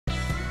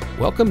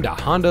Welcome to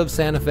Honda of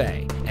Santa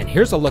Fe, and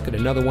here's a look at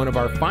another one of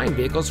our fine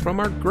vehicles from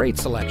our great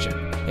selection.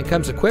 It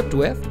comes equipped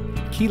with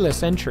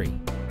keyless entry,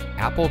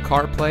 Apple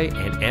CarPlay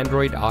and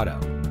Android Auto,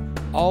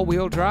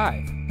 all-wheel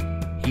drive,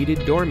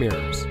 heated door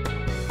mirrors,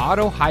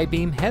 auto high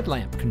beam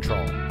headlamp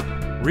control,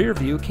 rear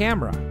view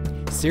camera,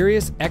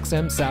 Sirius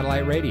XM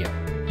satellite radio,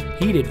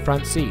 heated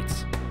front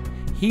seats,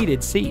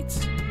 heated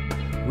seats,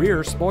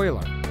 rear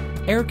spoiler,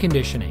 air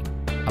conditioning,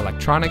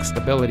 electronic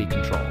stability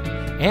control,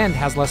 and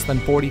has less than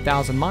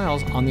 40,000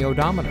 miles on the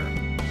odometer.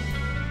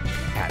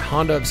 At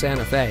Honda of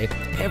Santa Fe,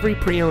 every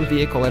pre-owned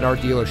vehicle at our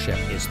dealership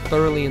is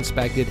thoroughly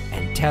inspected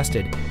and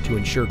tested to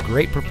ensure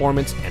great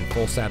performance and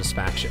full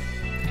satisfaction.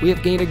 We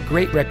have gained a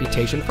great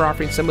reputation for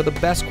offering some of the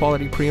best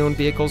quality pre-owned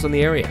vehicles in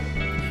the area.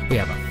 We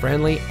have a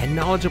friendly and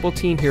knowledgeable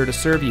team here to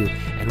serve you,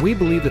 and we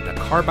believe that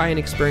the car buying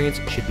experience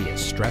should be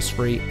as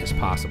stress-free as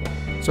possible.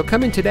 So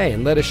come in today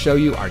and let us show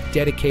you our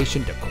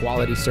dedication to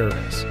quality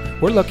service.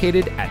 We're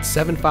located at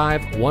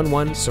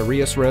 7511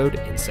 Cerrillos Road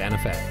in Santa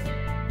Fe.